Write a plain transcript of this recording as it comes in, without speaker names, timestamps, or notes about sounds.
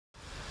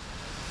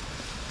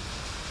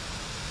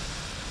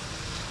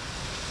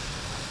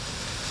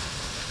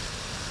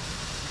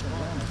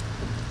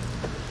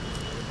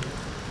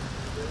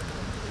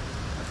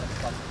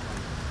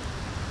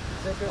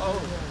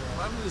Oh,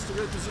 Prime Minister,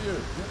 great to see you.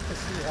 Good to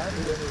see you.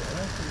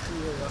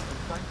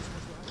 Thank you so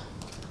much.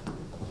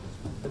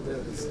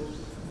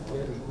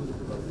 Very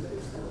good.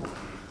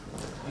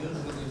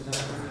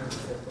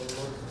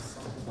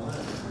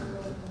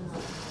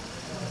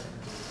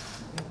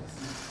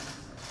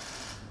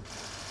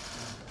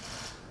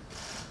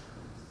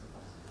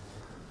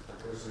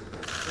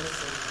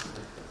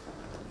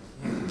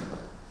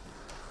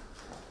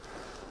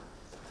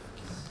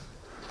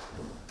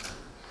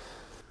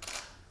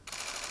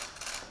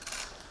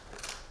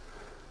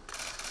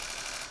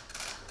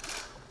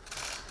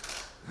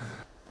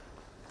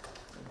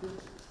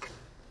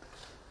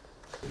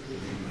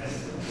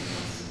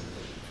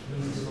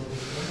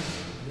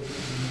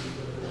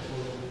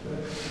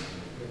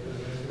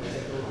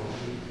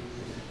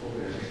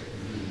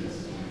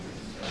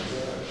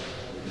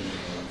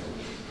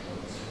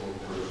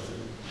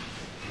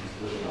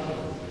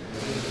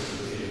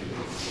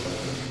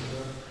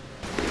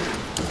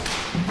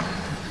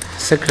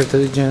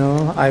 Secretary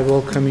General, I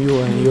welcome you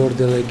and your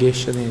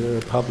delegation in the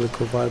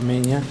Republic of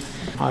Armenia.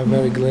 I'm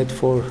very glad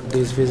for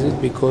this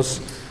visit because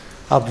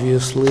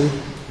obviously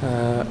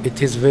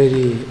it is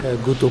very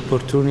good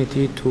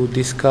opportunity to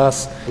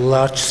discuss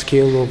large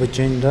scale of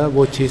agenda,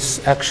 what is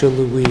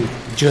actually we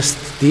just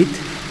did.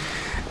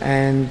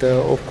 And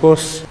of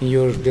course, in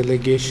your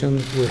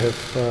delegation we have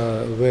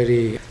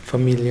very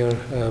familiar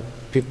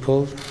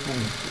people.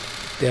 And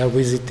they are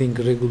visiting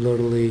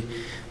regularly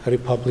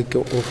Republic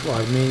of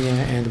Armenia,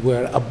 and we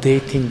are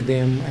updating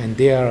them, and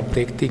they are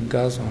updating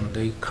us on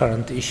the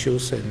current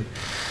issues and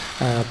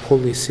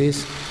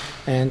policies.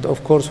 And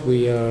of course,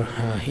 we are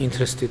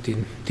interested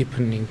in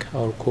deepening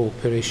our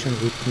cooperation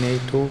with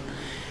NATO.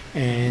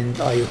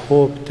 And I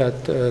hope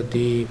that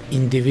the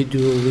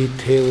individually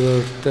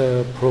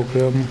tailored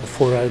program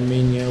for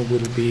Armenia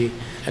will be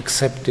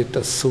accepted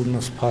as soon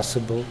as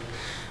possible.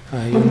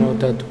 You know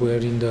that we are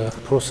in the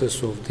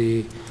process of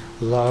the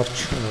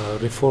large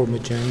reform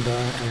agenda,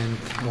 and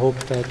hope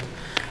that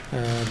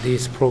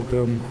this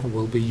program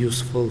will be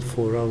useful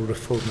for our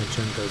reform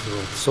agenda as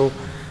well. So,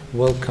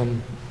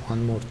 welcome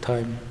one more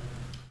time.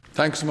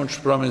 Thanks so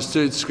much, Prime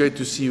Minister. It's great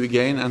to see you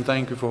again, and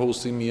thank you for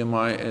hosting me and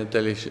my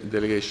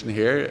delegation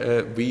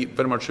here. We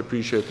very much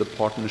appreciate the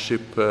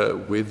partnership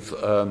with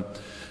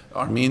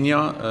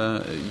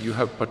Armenia. You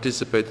have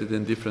participated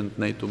in different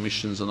NATO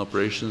missions and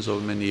operations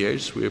over many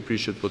years. We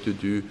appreciate what you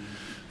do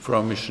for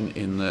our mission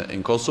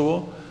in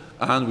Kosovo.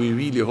 And we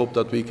really hope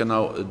that we can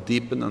now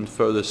deepen and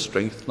further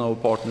strengthen our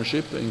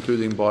partnership,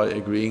 including by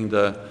agreeing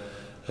the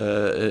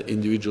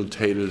individual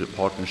tailored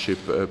partnership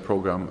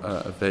program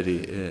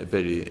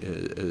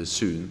very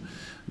soon.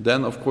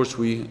 Then, of course,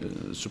 we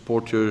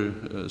support your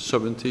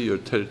sovereignty, your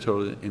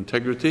territorial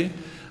integrity,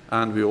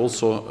 and we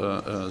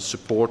also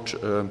support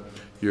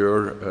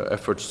your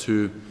efforts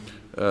to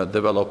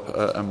develop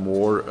a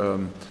more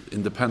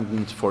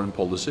independent foreign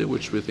policy,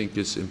 which we think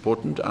is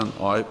important. And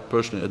I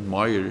personally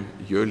admire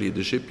your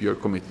leadership, your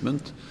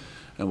commitment,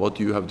 and what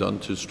you have done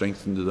to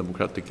strengthen the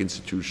democratic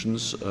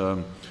institutions,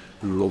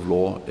 rule of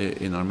law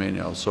in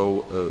Armenia.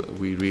 So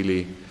we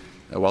really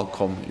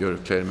welcome your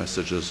clear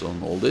messages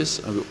on all this,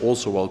 and we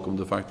also welcome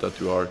the fact that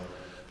you are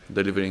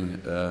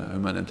delivering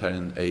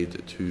humanitarian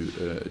aid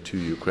to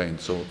Ukraine.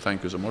 So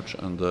thank you so much,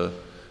 and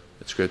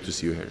it's great to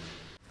see you here.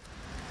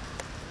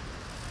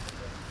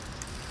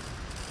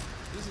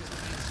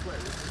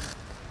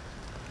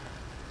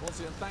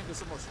 Thank you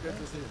so much. Great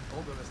to see you.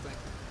 All the best. Thank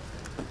you.